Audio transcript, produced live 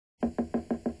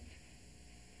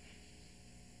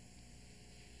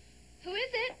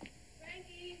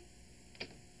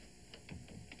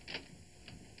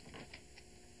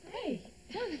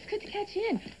March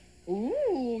in.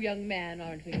 Ooh, young man,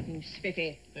 aren't we looking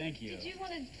spiffy? Thank you. Did you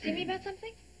want to see me about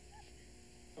something?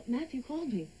 Matthew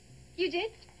called me. You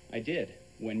did? I did.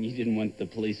 When you didn't want the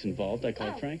police involved, I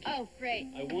called Frankie. Oh, great.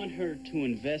 I want her to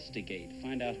investigate,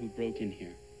 find out who broke in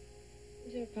here.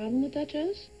 Is there a problem with that,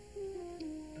 Jose?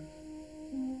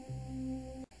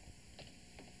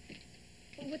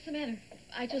 What's the matter?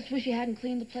 I just wish you hadn't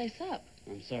cleaned the place up.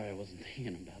 I'm sorry, I wasn't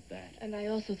thinking about that. And I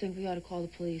also think we ought to call the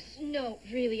police. No,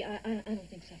 really, I don't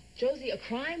think so. Josie, a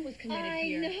crime was committed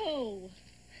here. I know.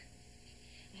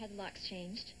 I had the locks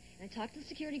changed, and I talked to the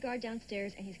security guard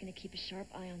downstairs, and he's going to keep a sharp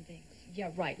eye on things.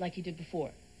 Yeah, right, like you did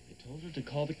before. I told her to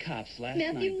call the cops last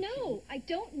night. Matthew, no. I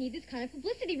don't need this kind of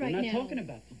publicity right now. We're not talking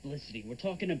about publicity. We're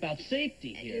talking about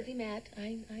safety here. Easy, Matt.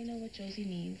 I know what Josie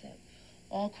means.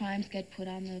 All crimes get put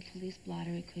on the police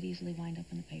blotter. It could easily wind up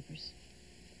in the papers.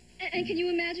 And can you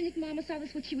imagine if Mama saw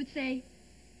this, what she would say?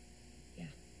 Yeah.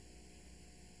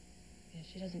 Yeah,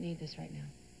 she doesn't need this right now.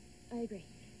 I agree.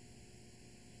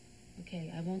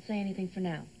 Okay, I won't say anything for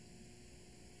now.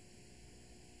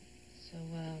 So,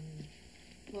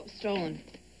 what was stolen?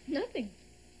 Nothing.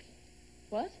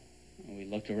 What? Well, we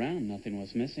looked around. Nothing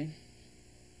was missing.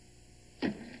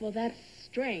 Well, that's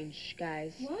strange,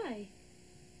 guys. Why?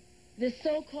 This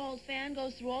so-called fan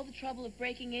goes through all the trouble of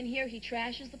breaking in here. He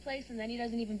trashes the place, and then he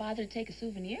doesn't even bother to take a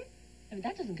souvenir? I mean,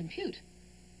 that doesn't compute.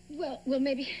 Well,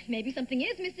 maybe something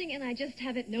is missing, and I just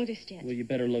haven't noticed yet. Well, you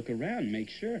better look around, make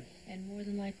sure. And more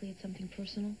than likely, it's something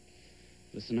personal.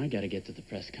 Listen, I gotta get to the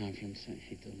press conference. I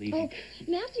hate to leave Oh, you.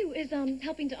 Matthew is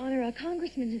helping to honor a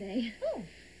congressman today. Oh,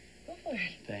 go for it.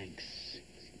 Thanks.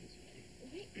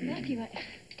 Wait, Matthew, I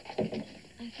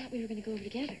thought we were going to go over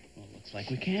together. Well, looks like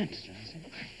we can't, Josie.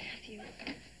 Matthew, are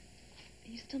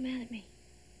you still mad at me?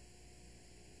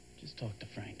 Just talk to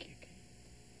Frankie,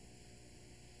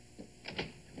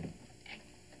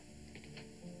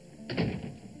 okay?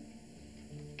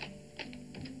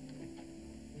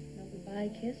 No goodbye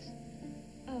kiss?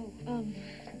 Oh,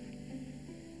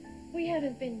 we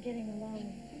haven't been getting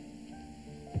along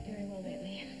very well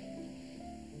lately.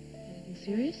 Anything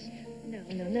serious? No,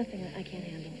 nothing I can't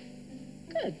handle.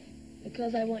 Good,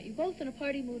 because I want you both in a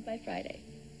party mood by Friday.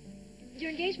 Your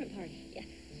engagement party? Yes.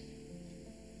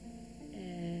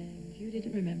 And you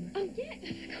didn't remember? Oh, yes,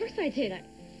 of course I did.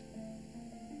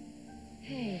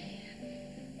 Hey,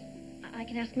 I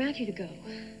can ask Matthew to go.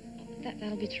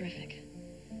 That'll be terrific.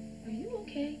 Are you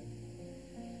okay?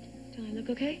 Do I look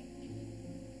okay?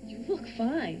 You look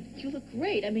fine. You look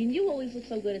great. I mean, you always look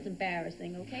so good it's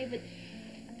embarrassing, okay? But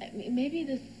I mean, maybe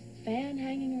this fan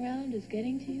hanging around is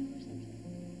getting to you or something?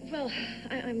 Well,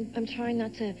 I'm trying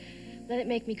not to let it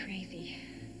make me crazy.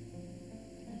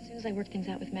 As soon as I work things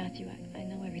out with Matthew, I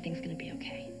know everything's going to be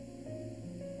okay.